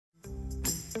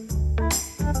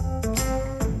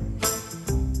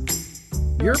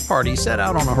Your party set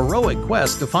out on a heroic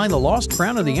quest to find the lost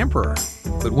crown of the Emperor.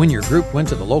 But when your group went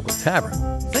to the local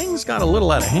tavern, things got a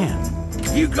little out of hand.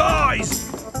 You guys!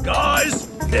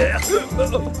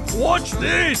 Watch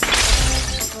this!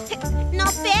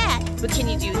 Not bad, but can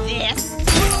you do this?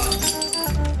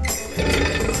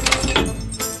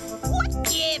 What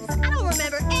gives? I don't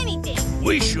remember anything.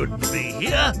 We shouldn't be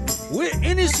here. We're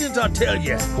innocent, I tell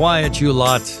you. Quiet, you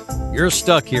lot. You're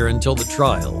stuck here until the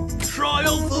trial.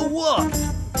 Trial for what?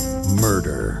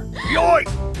 Murder. Yoink!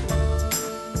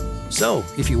 So,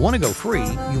 if you want to go free,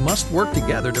 you must work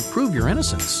together to prove your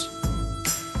innocence.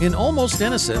 In Almost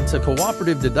Innocent, a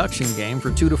cooperative deduction game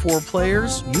for 2 to 4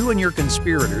 players, you and your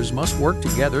conspirators must work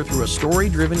together through a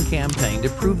story-driven campaign to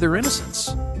prove their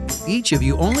innocence. Each of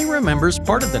you only remembers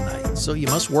part of the night, so you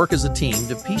must work as a team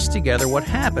to piece together what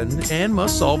happened and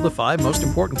must solve the 5 most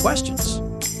important questions.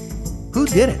 Who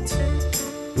did it?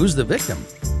 Who's the victim?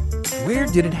 Where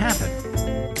did it happen?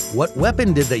 What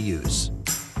weapon did they use?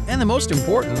 And the most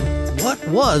important, what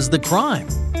was the crime?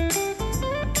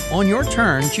 On your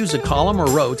turn, choose a column or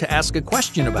row to ask a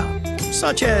question about,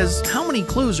 such as, how many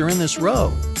clues are in this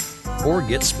row? Or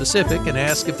get specific and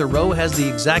ask if the row has the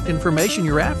exact information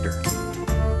you're after.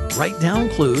 Write down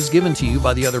clues given to you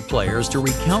by the other players to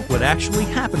recount what actually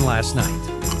happened last night.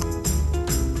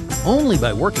 Only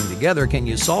by working together can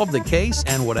you solve the case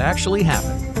and what actually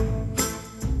happened.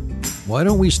 Why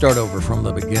don't we start over from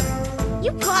the beginning?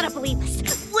 You gotta believe us.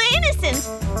 We're innocent.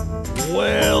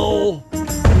 Well...